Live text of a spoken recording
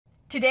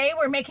Today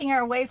we're making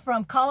our way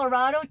from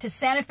Colorado to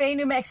Santa Fe,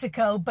 New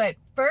Mexico, but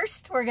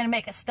first we're going to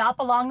make a stop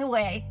along the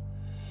way.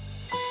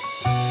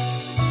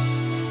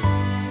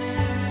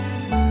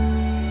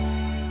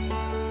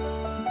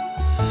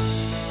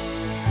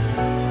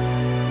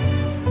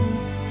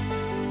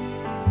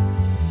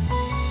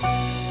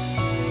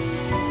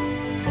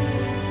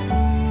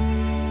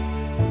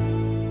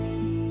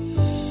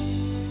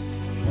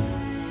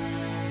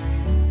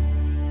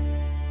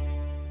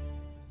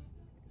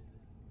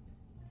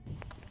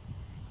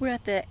 We're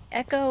at the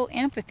Echo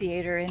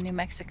Amphitheater in New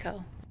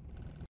Mexico.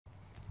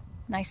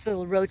 Nice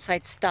little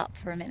roadside stop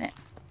for a minute.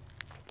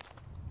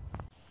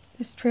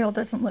 This trail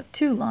doesn't look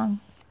too long.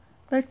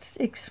 Let's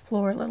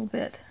explore a little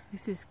bit.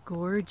 This is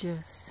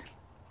gorgeous.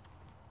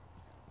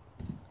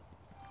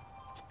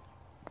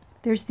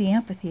 There's the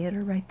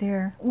amphitheater right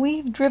there.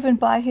 We've driven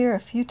by here a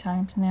few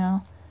times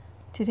now.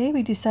 Today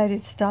we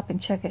decided to stop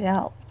and check it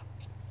out.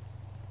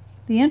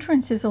 The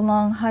entrance is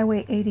along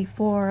Highway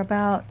 84,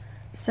 about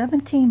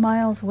 17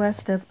 miles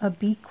west of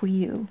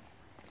Abiquiu.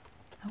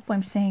 I hope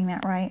I'm saying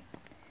that right.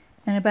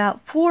 And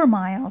about 4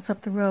 miles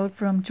up the road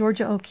from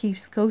Georgia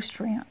O'Keeffe's Ghost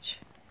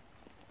Ranch.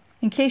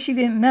 In case you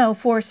didn't know,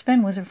 Forrest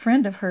Fenn was a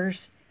friend of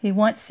hers. He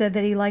once said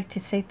that he liked to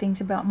say things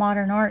about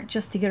modern art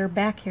just to get her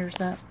back hairs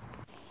up.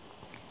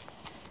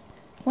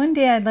 One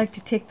day I'd like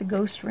to take the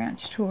Ghost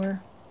Ranch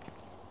tour.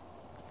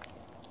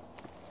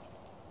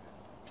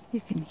 You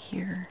can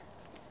hear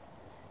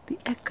the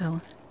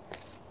echo.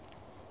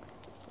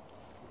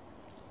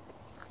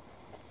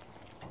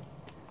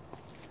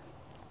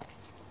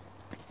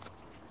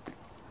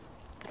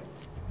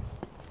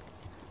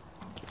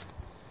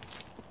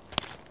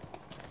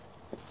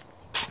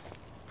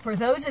 For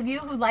those of you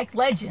who like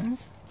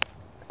legends,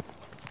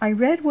 I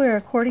read where,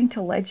 according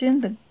to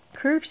legend, the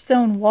curved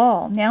stone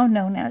wall, now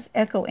known as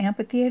Echo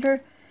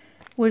Amphitheater,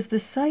 was the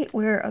site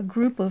where a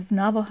group of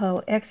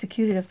Navajo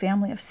executed a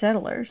family of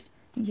settlers.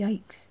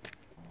 Yikes.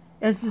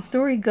 As the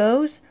story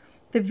goes,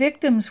 the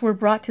victims were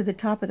brought to the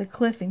top of the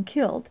cliff and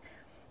killed,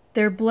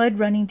 their blood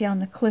running down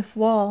the cliff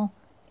wall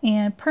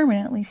and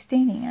permanently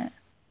staining it.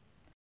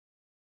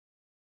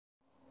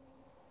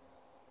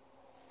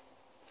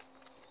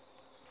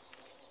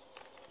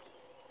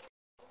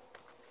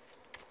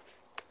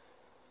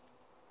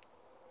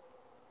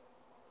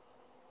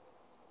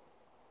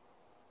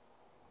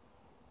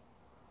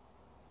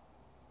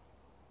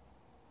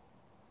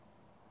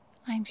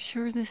 I'm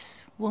sure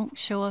this won't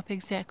show up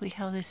exactly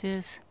how this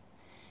is.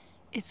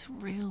 It's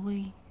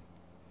really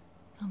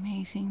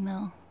amazing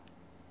though.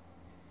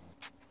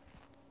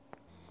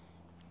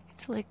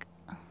 It's like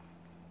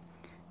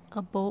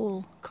a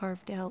bowl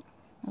carved out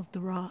of the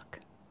rock.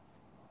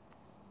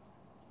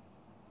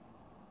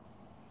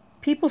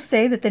 People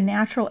say that the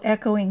natural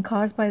echoing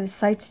caused by the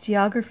site's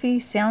geography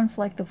sounds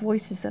like the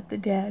voices of the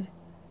dead.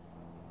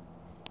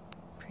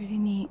 Pretty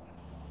neat.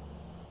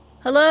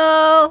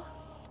 Hello?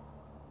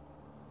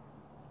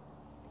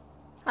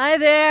 Hi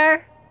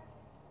there.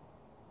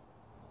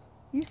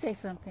 You say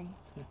something.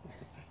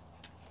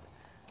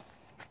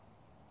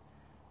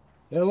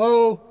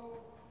 Hello.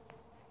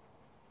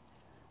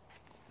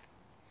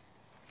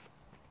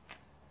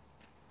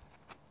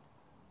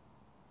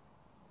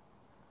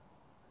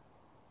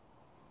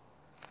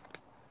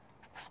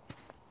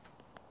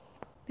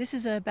 This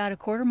is about a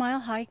quarter-mile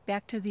hike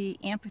back to the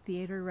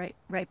amphitheater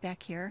right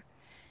back here,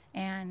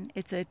 and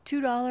it's a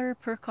 $2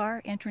 per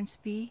car entrance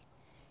fee.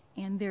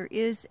 And there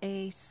is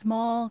a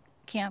small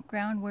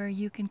campground where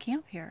you can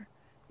camp here.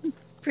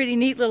 Pretty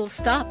neat little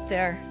stop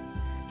there.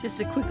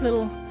 Just a quick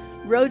little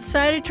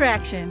roadside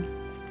attraction.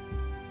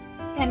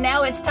 And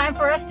now it's time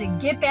for us to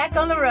get back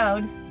on the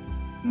road.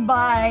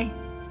 Bye.